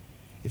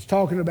 It's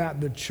talking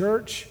about the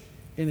church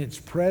in its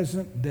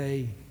present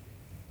day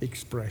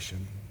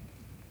expression.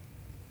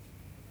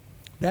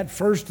 That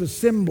first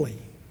assembly,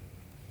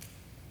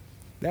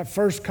 that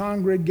first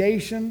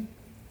congregation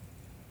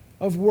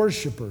of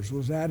worshipers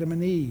was Adam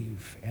and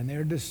Eve and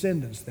their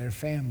descendants, their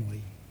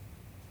family.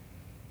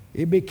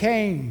 It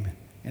became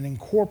an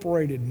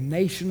incorporated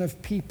nation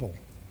of people,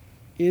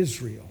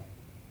 Israel.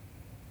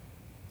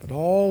 But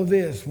all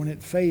this, when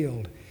it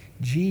failed,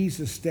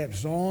 Jesus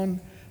steps on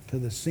to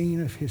the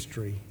scene of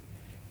history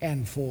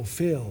and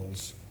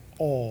fulfills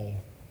all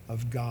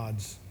of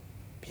God's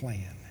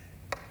plan.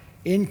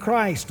 In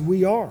Christ,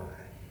 we are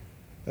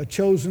a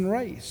chosen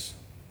race,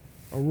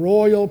 a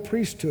royal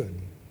priesthood,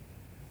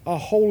 a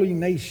holy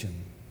nation.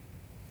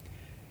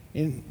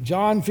 In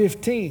John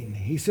 15,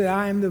 he said,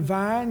 I am the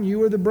vine,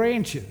 you are the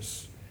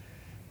branches.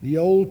 The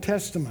Old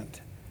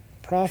Testament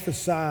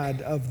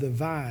prophesied of the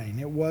vine.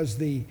 It was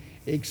the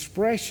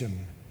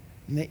expression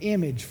and the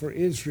image for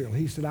Israel.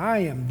 He said, I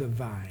am the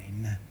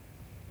vine,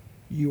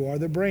 you are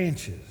the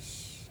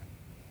branches.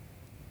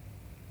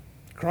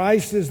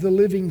 Christ is the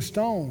living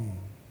stone,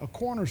 a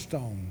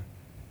cornerstone,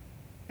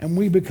 and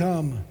we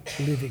become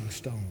living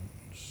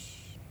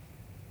stones.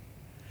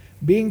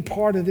 Being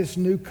part of this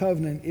new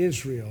covenant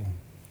Israel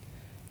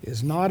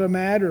is not a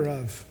matter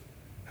of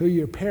who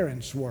your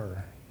parents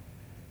were,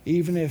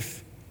 even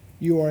if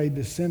you are a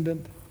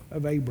descendant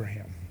of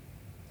Abraham,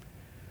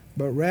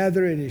 but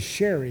rather it is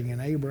sharing in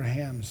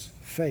Abraham's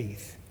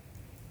faith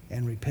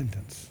and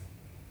repentance.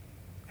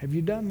 Have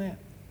you done that?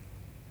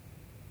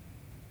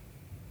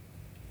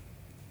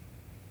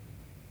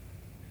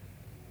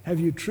 Have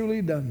you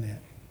truly done that?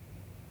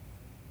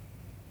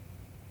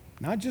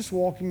 Not just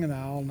walking an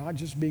aisle, not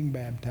just being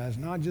baptized,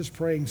 not just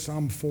praying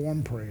some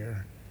form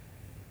prayer,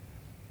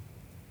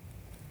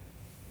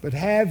 but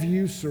have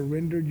you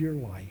surrendered your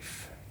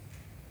life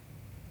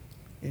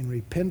in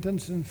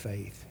repentance and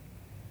faith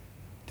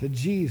to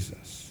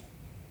Jesus?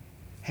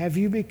 Have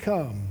you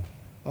become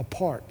a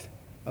part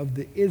of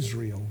the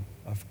Israel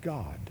of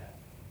God,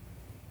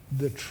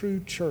 the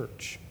true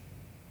church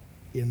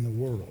in the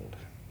world?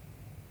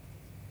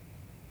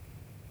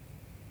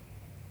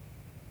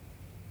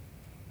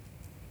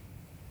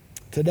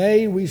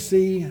 Today we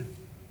see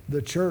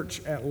the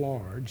church at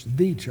large,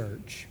 the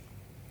church,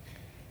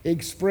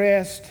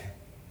 expressed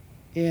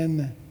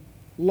in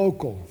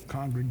local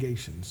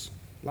congregations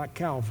like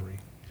Calvary,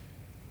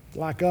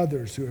 like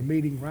others who are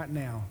meeting right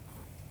now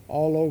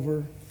all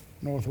over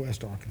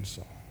Northwest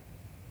Arkansas.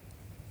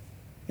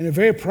 In a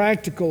very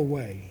practical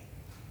way,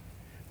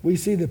 we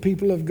see the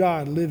people of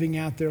God living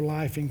out their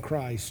life in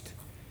Christ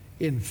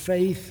in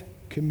faith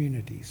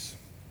communities.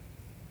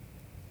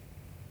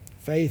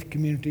 Faith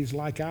communities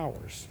like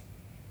ours.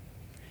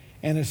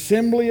 An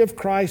assembly of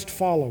Christ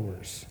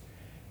followers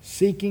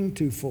seeking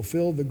to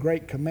fulfill the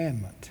great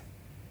commandment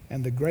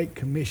and the great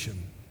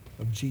commission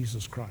of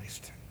Jesus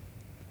Christ.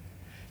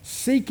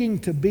 Seeking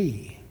to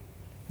be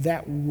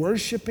that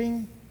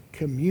worshiping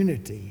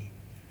community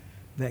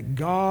that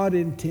God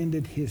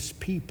intended His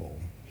people,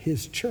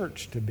 His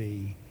church, to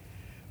be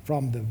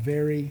from the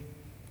very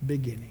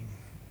beginning.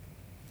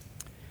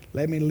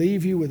 Let me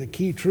leave you with a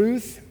key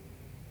truth,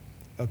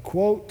 a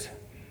quote,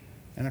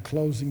 and a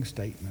closing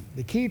statement.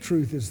 The key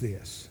truth is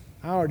this.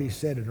 I already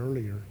said it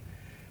earlier.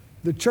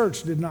 The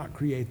church did not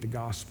create the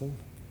gospel.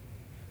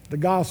 The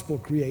gospel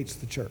creates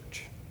the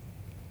church.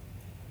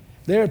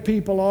 There are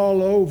people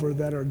all over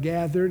that are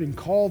gathered and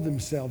call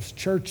themselves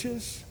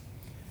churches,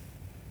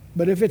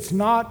 but if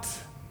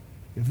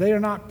they are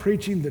not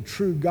preaching the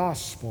true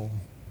gospel,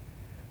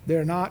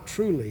 they're not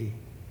truly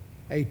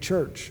a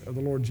church of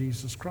the Lord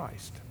Jesus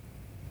Christ.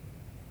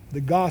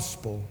 The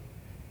gospel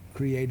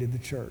created the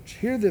church.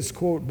 Hear this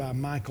quote by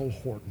Michael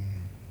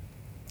Horton.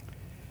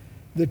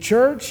 The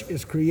church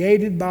is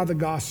created by the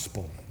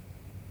gospel.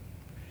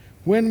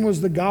 When was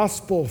the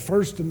gospel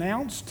first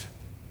announced?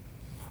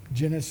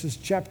 Genesis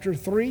chapter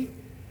 3,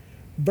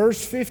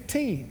 verse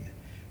 15.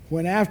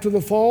 When after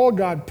the fall,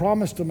 God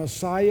promised a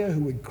Messiah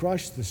who would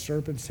crush the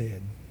serpent's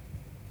head.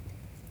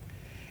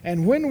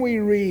 And when we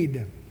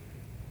read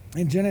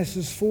in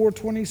Genesis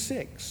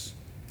 4:26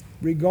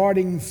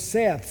 regarding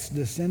Seth's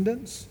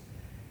descendants,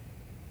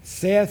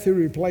 Seth who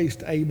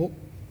replaced Abel,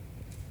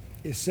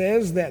 it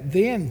says that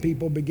then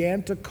people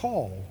began to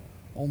call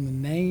on the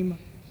name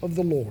of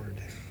the Lord.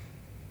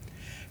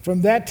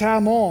 From that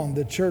time on,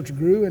 the church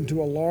grew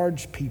into a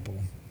large people,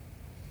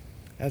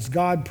 As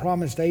God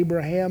promised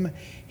Abraham,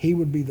 he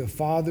would be the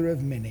father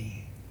of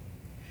many.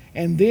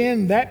 And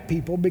then that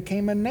people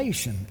became a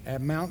nation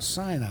at Mount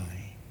Sinai.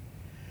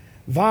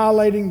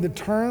 Violating the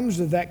terms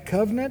of that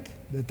covenant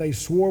that they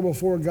swore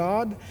before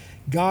God,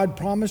 God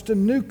promised a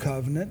new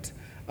covenant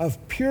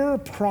of pure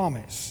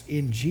promise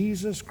in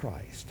Jesus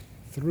Christ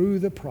through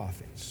the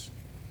prophets.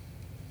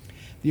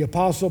 The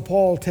Apostle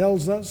Paul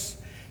tells us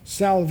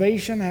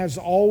salvation has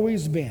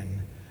always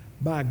been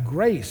by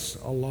grace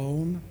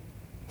alone,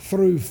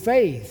 through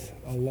faith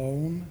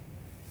alone,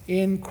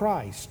 in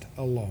Christ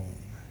alone.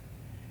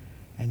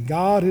 And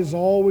God has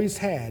always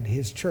had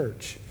His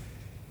church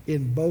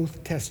in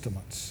both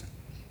testaments.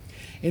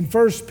 In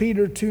 1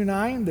 Peter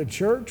 2:9, the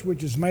church,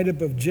 which is made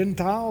up of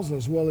Gentiles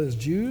as well as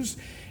Jews,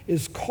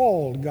 is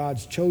called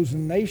God's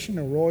chosen nation,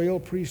 a royal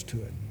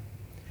priesthood.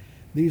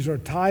 These are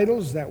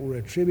titles that were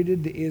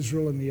attributed to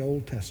Israel in the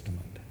Old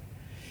Testament.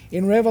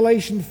 In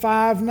Revelation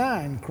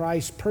 5:9,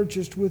 Christ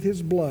purchased with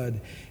His blood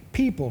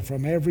people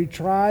from every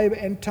tribe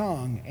and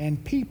tongue and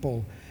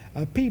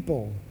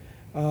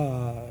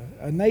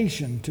a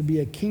nation to be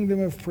a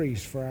kingdom of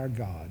priests for our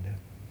God.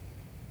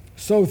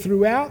 So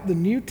throughout the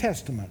New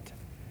Testament,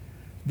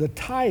 the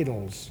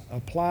titles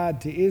applied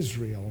to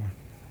Israel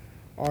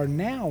are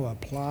now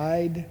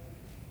applied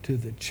to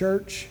the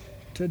church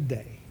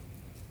today,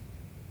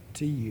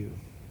 to you.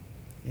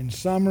 In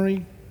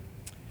summary,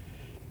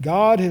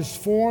 God has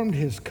formed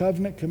His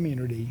covenant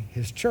community,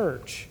 His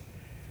church,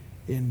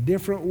 in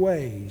different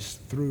ways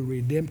through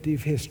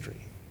redemptive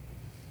history,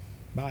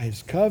 by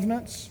His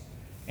covenants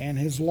and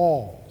His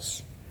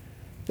laws.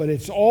 But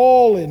it's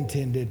all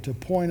intended to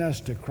point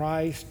us to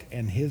Christ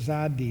and His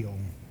ideal,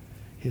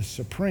 His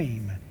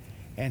supreme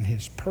and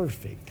His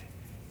perfect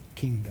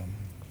kingdom.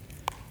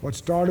 What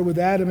started with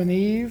Adam and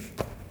Eve,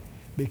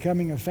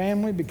 becoming a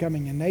family,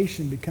 becoming a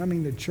nation,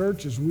 becoming the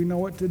church as we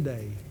know it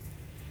today,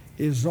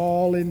 is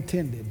all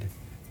intended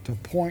to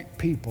point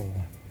people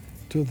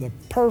to the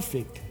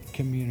perfect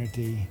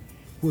community,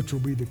 which will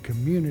be the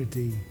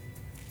community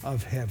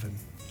of heaven.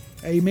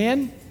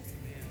 Amen?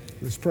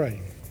 Let's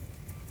pray.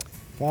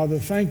 Father,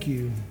 thank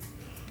You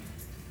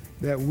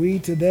that we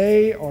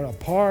today are a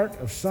part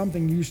of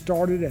something You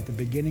started at the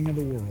beginning of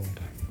the world.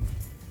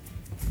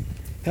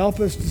 Help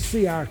us to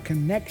see our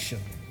connection.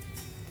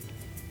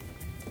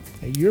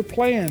 That Your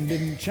plan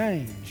didn't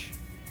change,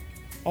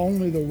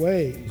 only the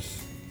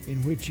ways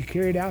in which You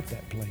carried out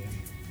that plan.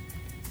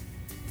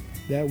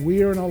 That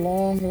we are in a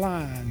long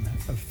line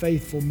of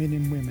faithful men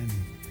and women.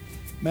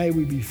 May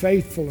we be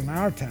faithful in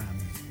our time,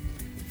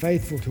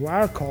 faithful to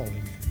our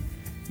calling.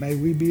 May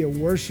we be a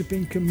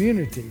worshiping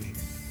community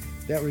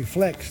that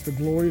reflects the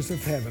glories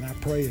of heaven. I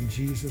pray in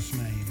Jesus'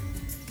 name.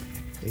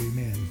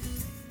 Amen.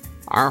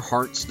 Our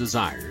heart's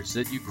desire is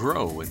that you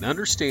grow and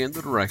understand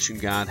the direction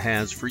God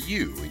has for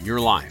you in your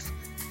life.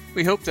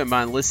 We hope that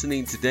by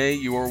listening today,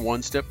 you are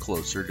one step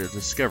closer to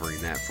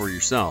discovering that for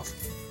yourself.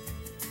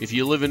 If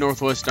you live in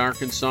Northwest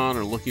Arkansas and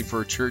are looking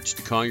for a church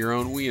to call your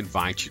own, we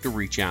invite you to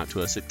reach out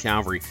to us at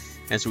Calvary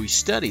as we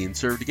study and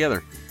serve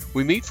together.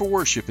 We meet for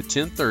worship at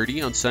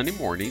 10:30 on Sunday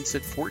mornings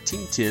at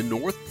 1410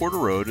 North Porter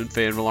Road in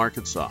Fayetteville,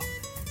 Arkansas.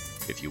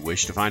 If you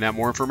wish to find out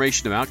more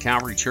information about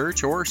Calvary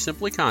Church or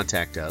simply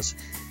contact us,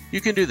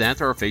 you can do that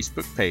through our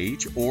Facebook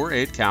page or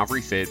at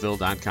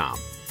calvaryfayetteville.com.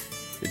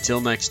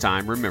 Until next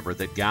time, remember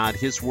that God,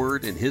 His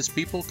Word, and His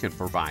people can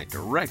provide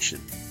direction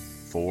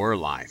for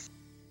life.